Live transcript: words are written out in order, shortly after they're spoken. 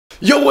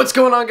Yo, what's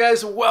going on,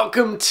 guys?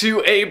 Welcome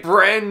to a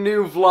brand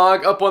new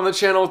vlog up on the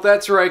channel.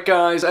 That's right,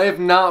 guys, I have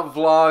not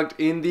vlogged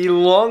in the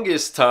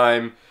longest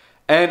time,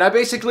 and I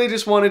basically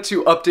just wanted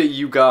to update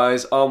you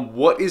guys on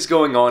what is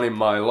going on in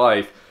my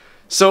life.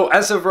 So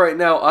as of right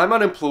now, I'm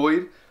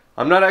unemployed.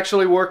 I'm not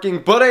actually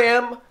working, but I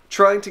am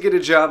trying to get a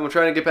job. I'm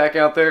trying to get back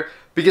out there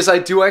because I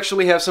do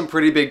actually have some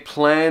pretty big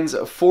plans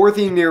for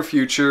the near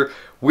future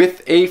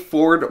with a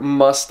Ford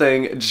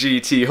Mustang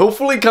GT,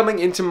 hopefully coming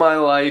into my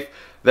life,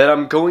 that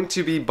I'm going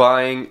to be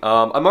buying.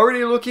 I'm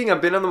already looking,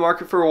 I've been on the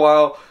market for a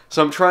while,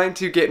 so I'm trying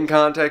to get in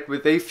contact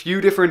with a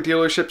few different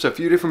dealerships, a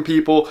few different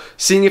people,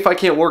 seeing if I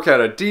can't work out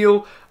a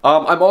deal.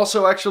 I'm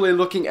also actually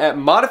looking at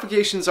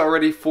modifications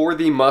already for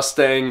the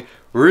Mustang.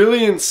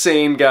 Really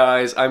insane,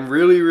 guys. I'm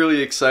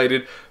really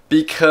excited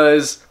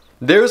because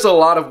there's a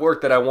lot of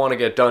work that I want to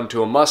get done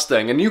to a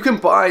Mustang, and you can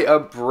buy a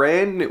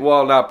brand new,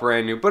 well, not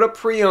brand new, but a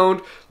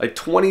pre-owned, like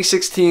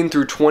 2016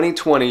 through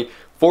 2020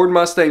 Ford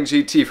Mustang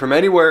GT from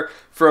anywhere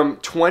from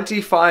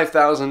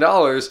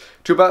 $25,000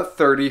 to about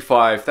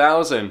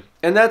 $35,000.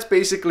 And that's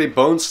basically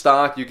bone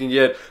stock. You can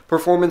get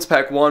Performance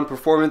Pack 1,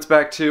 Performance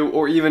Pack 2,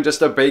 or even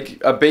just a base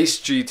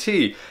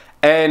GT.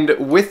 And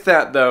with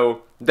that,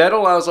 though, that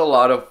allows a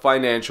lot of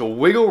financial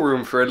wiggle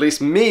room for at least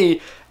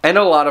me and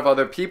a lot of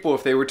other people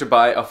if they were to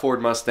buy a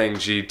Ford Mustang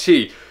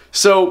GT.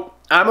 So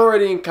I'm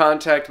already in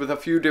contact with a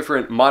few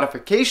different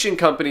modification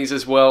companies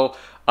as well.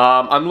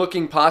 I'm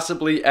looking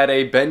possibly at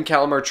a Ben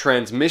Calmer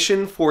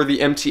transmission for the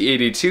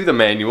MT82, the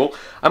manual.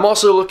 I'm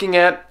also looking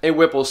at a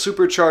Whipple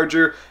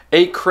supercharger,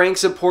 a crank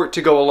support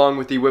to go along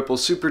with the Whipple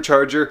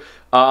supercharger,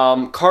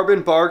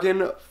 carbon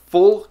bargain,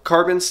 full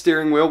carbon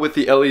steering wheel with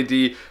the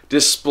LED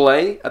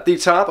display at the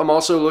top. I'm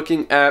also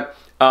looking at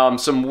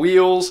some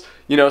wheels,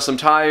 some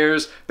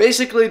tires,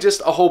 basically just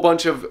a whole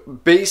bunch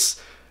of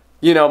base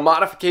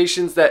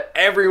modifications that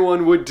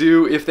everyone would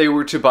do if they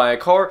were to buy a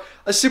car.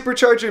 A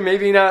supercharger,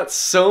 maybe not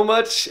so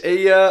much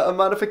a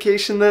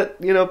modification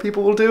that,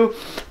 people will do,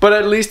 but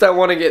at least I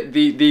want to get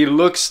the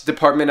looks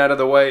department out of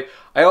the way.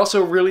 I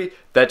also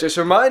that just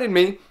reminded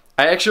me,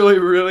 I actually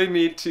really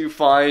need to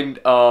find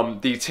the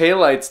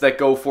taillights that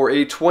go for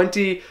a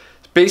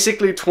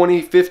basically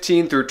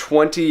 2015 through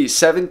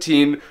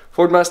 2017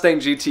 Ford Mustang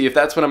GT, if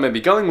that's what I'm going to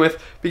be going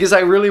with, because I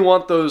really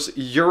want those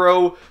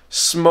Euro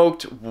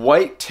smoked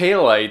white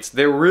taillights.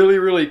 They're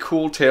really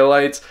cool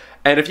taillights,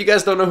 and if you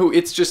guys don't know who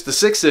It's Just the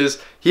Six is,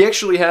 he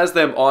actually has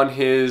them on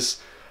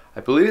his,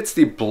 I believe it's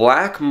the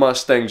black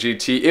Mustang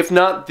GT, if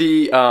not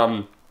the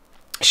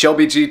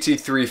Shelby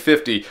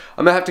GT350.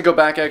 I'm going to have to go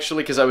back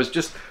actually because I was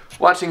just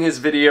watching his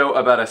video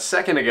about a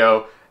second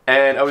ago,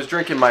 and I was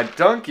drinking my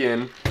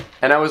Dunkin',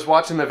 and I was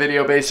watching the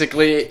video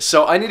basically,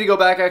 so I need to go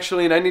back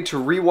actually and I need to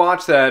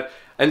rewatch that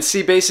and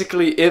see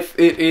basically if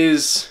it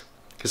is,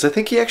 because I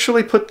think he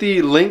actually put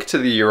the link to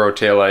the Euro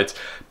taillights.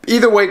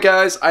 Either way,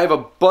 guys, I have a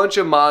bunch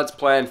of mods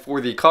planned for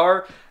the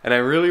car and I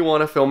really want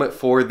to film it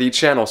for the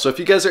channel. So if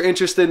you guys are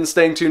interested in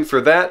staying tuned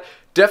for that,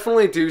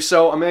 definitely do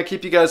so. I'm going to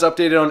keep you guys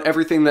updated on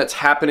everything that's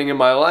happening in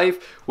my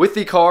life with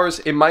the cars.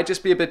 It might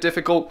just be a bit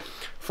difficult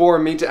for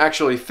me to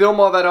actually film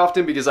all that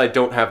often because I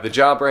don't have the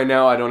job right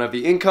now, I don't have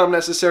the income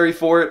necessary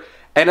for it,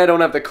 and I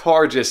don't have the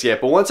car just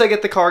yet. But once I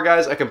get the car,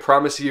 guys, I can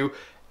promise you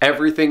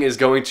everything is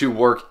going to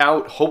work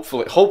out,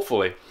 hopefully.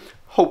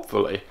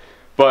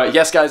 But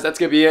yes, guys, that's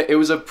going to be it. It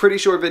was a pretty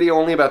short video,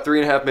 only about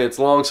 3.5 minutes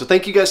long, so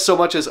thank you guys so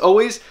much as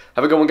always.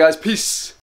 Have a good one, guys. Peace!